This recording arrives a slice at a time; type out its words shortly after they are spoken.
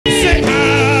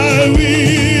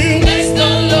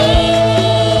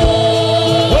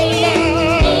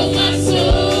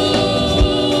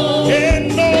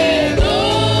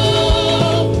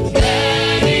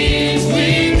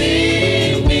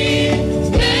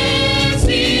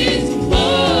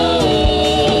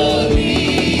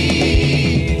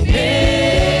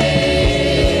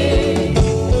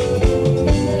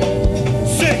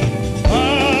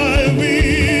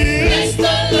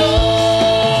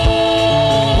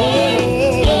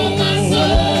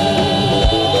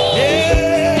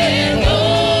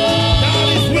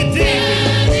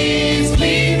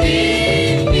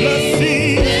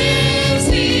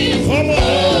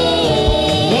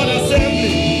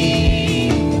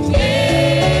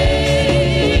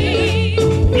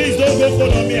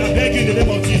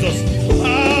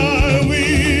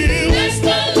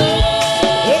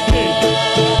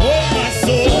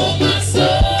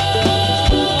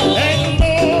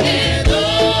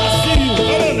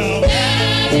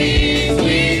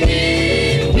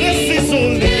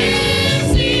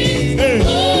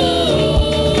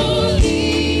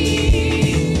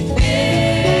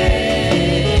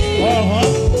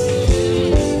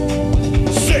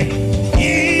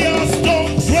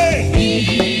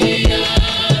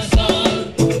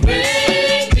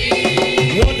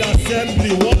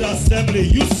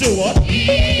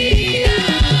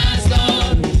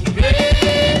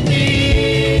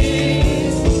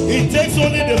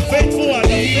only the faithful and the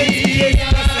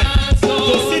faithful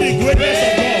to see the greatness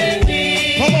of God.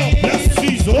 Come on, bless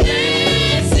Jesus.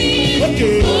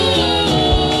 Okay.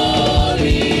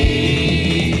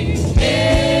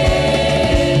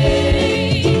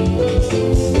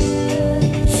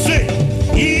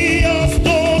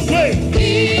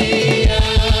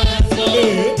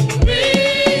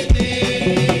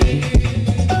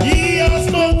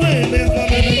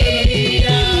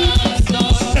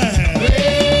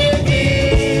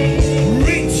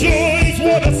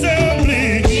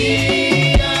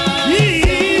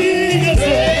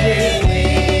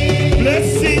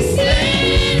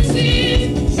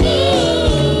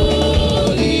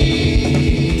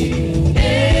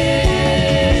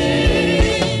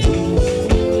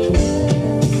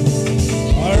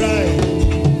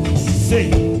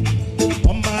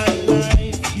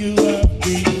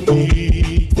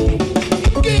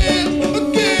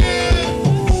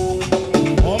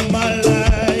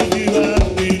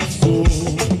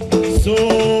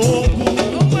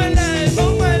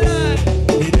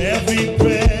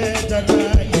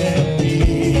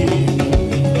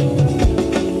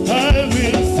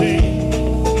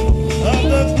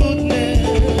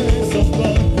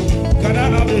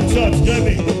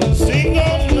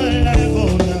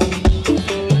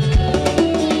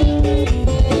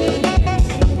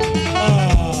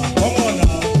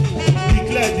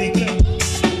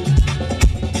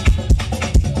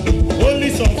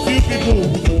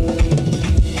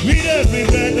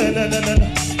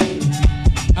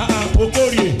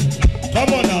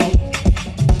 Come on now.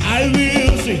 I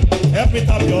will sing. Help me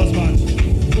tap your husband.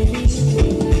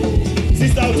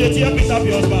 Sister Uchechi, help me tap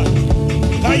your husband.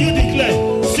 Can you declare?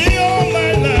 See all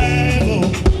my life. Oh.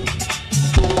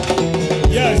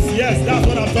 Yes, that's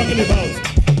what I'm talking about.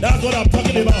 That's what I'm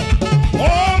talking about.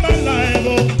 All my life.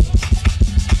 Oh.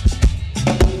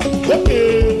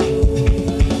 Okay.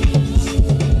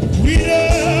 With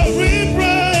every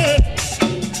breath,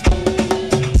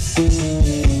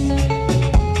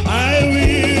 I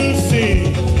will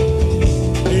sing.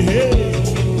 Hey.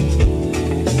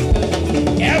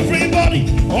 Everybody,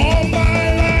 all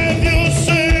my life you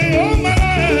sing. All my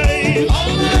life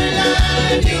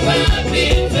you have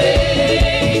been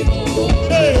faithful.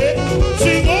 Hey.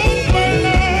 Sing all my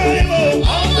life.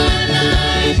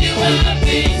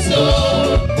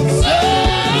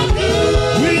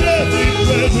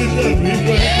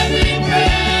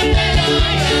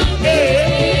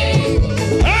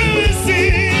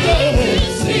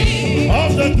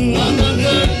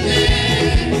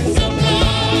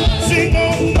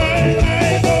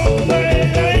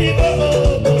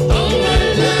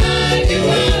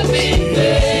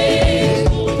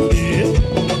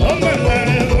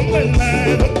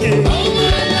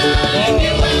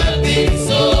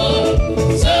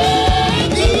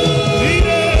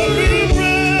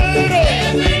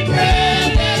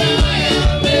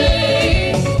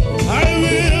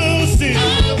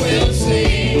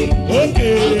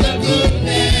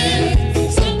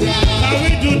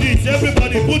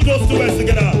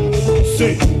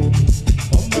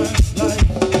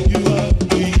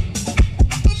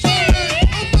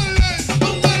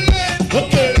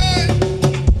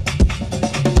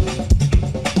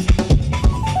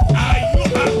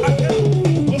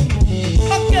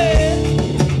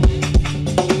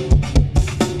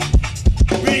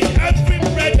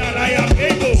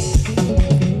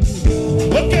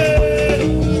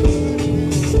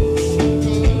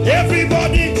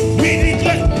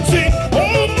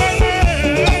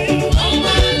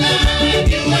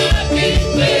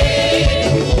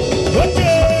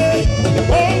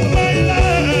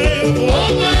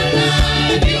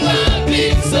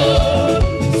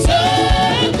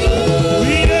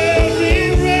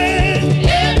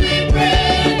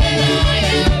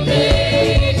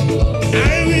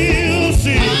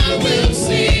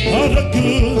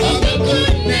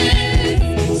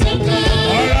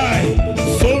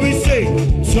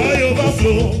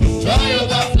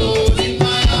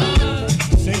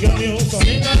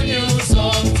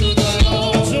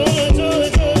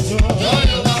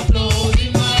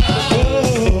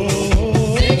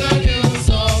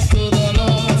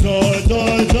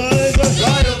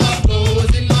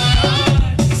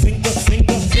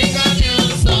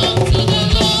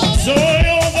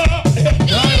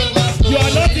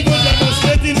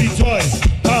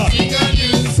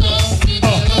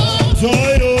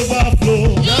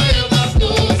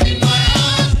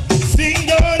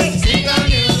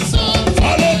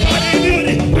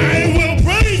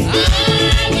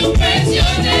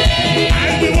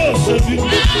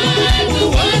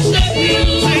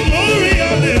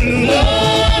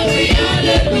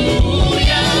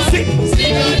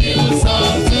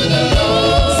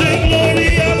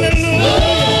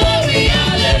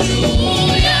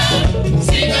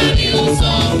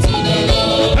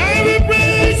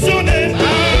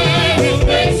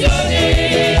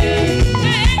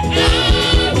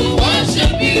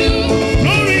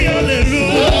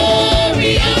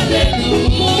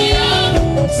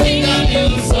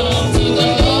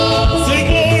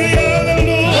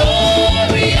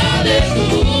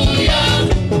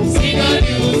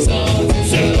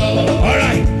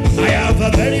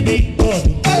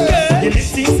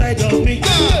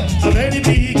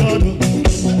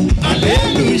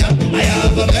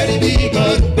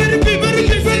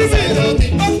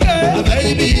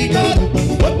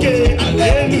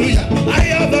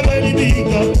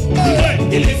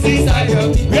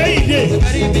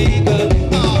 Okay.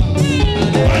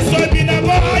 Pastor Binabo,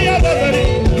 I have a very.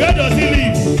 Where does he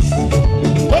live?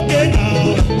 Okay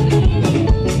now.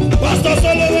 Pastor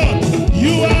Solomon,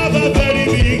 you have a very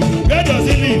big. Where does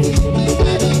he live?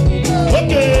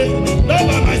 Okay. Not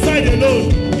by my side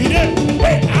alone. He did.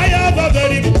 Hey, I have a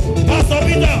very big. Pastor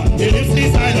Peter, he lives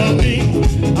inside of me.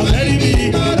 I'm very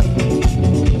big.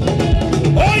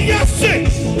 Oh yes, shit.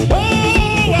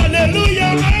 Oh,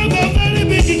 hallelujah. I have a very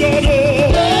big God. Oh,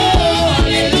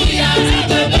 hallelujah. I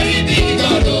have a very big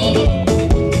God.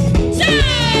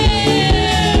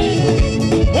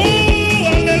 Oh,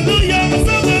 hallelujah. I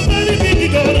have a very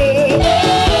big God. Oh,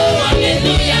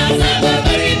 hallelujah. I have a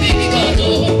very big God.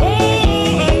 Oh,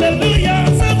 hallelujah.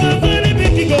 I have a very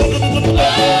big God. Oh,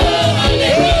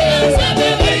 hallelujah. I have a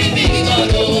very big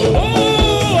God.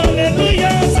 Oh, hallelujah.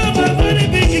 I have a very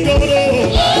big God.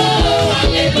 Oh,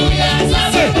 hallelujah. I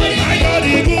have a very I got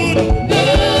it good.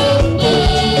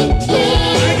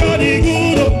 I got it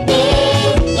good.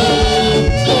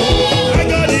 I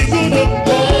got it good.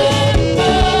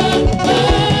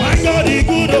 I got it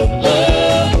good.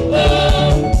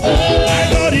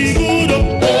 I got it good.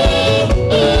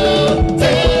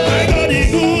 I got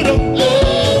it good.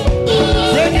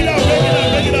 Break it up, break it up,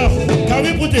 break it up. Can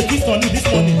we put a twist on it this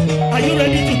morning? Are you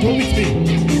ready to go with me?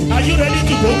 Are you ready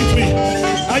to go with me?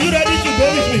 Are you ready to go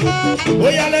with me? Oh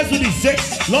yeah, let's do this. Say,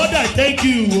 Lord, I thank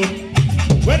you.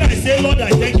 When I say Lord, I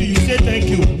thank you, you say thank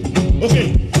you.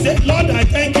 Okay. Say, Lord, I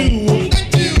thank you.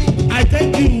 Thank you. I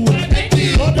thank you. Thank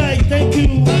you. Lord, I thank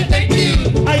you. Thank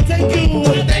you. I thank you.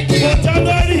 Thank you. For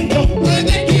January,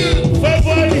 Thank you.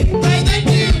 February, Thank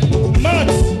you. March,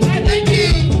 Thank you.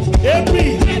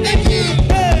 April, Thank you.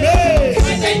 May,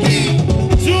 Thank you.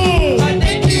 June,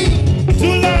 Thank you.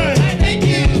 July, Thank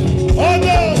you.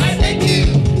 August, Thank you.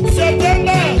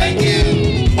 September, Thank you.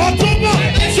 October.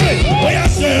 Say, oh yeah,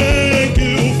 thank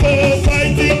you for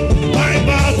fighting my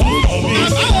battle for me.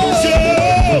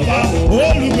 Jehovah,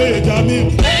 Olùgbèjà mi.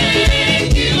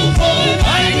 Thank you for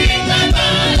fighting my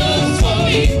battles for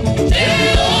me.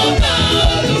 Jehovah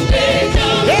Olùgbèjà.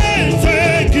 Hey,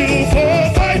 thank you for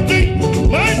fighting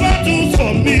my battles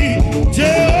for me.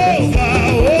 Jehovah,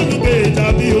 Olùgbèjà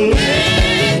mi o.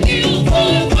 Thank you for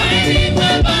fighting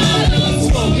my battles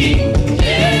for me.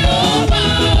 Jehovah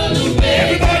Olùgbèjà.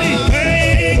 Everybody,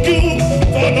 thank you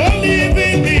for not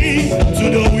leaving me to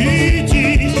the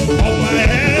witches of my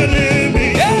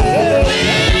enemies.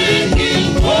 Thank you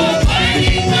for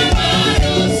fighting my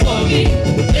battles for me.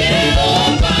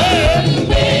 Jehovah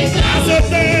Olùgbèjà. I said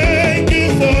thank you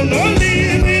for not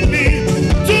leaving me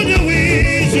to the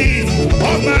witches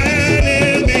of my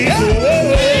enemies.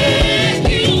 Thank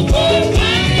you for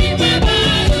fighting my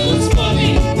battles for me.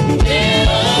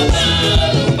 Jehovah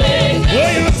Olùgbèjà. Oh,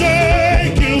 yeah,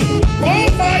 thank you for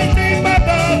fighting my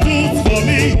battles for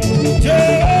me.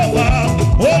 Jehovah,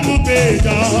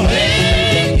 Olùgbèjà.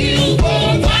 Thank you for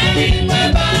fighting my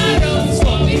battles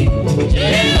for me.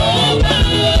 Jehovah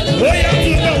Ó yá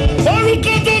tún lọ,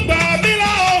 orúkọ tó gbà mí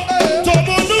là ó,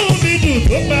 tòmọ́nú mi dùn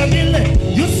tó gbà mí lẹ̀,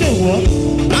 yóò ṣe wọ́.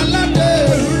 Aládé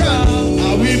ìrúra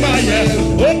Àwí máa yẹ,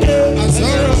 ókè.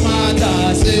 àsọ̀rọ̀ máa dà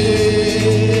sí.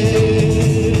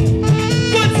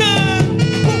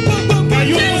 Can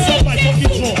you move up my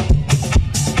talking drum?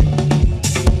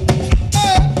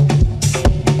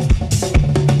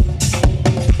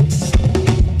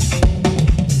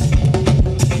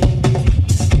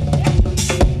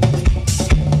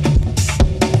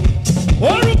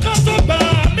 Orúkọ tó gbà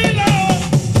mí là ó,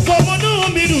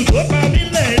 tòmọ́nú mi dùn tó gbà mí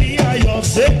lẹ̀ rí ayọ̀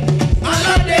ṣe.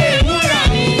 Aládé ìrúra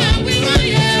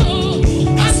Àwímáyé o,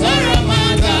 àsọ̀rọ̀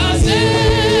máa dà sí.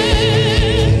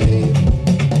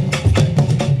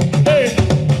 Hey.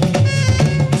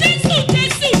 Jésù,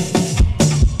 Jésù.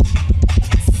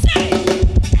 Say.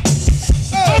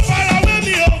 Má farawé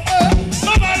mi o,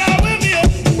 má farawé mi o,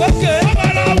 má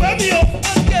farawé mi o,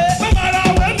 má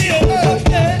farawé mi o,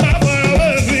 má farawé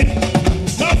mi,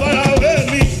 má farawé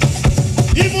mi.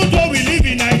 Even though we live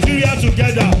in Nigeria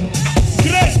together,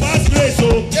 grace pass grace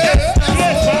o,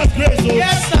 grace pass grace o.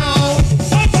 Yes now.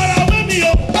 Má farawé mi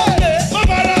o, má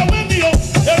farawé mi o,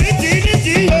 èmi tí ní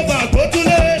tí yóò bá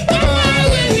gbójúlé. Bàbá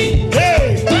wẹ̀ mí, Hey,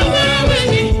 bàbá wẹ̀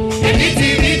mí. Èmi ti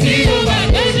ní tí ó bá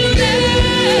gbójúlé.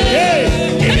 hey,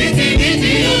 Èmi ti ní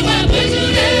tí ó bá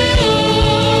gbójúlé o.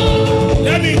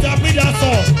 let me interpret that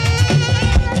song.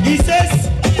 He says,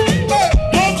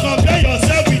 don't compare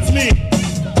yourself with me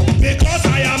because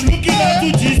I am looking unto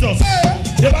Jesus.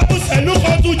 The Bible said, look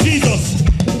unto Jesus,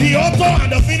 the author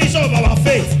and the finisher of our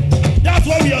faith. That's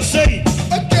what we are saying.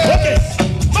 Okay.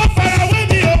 Má farawé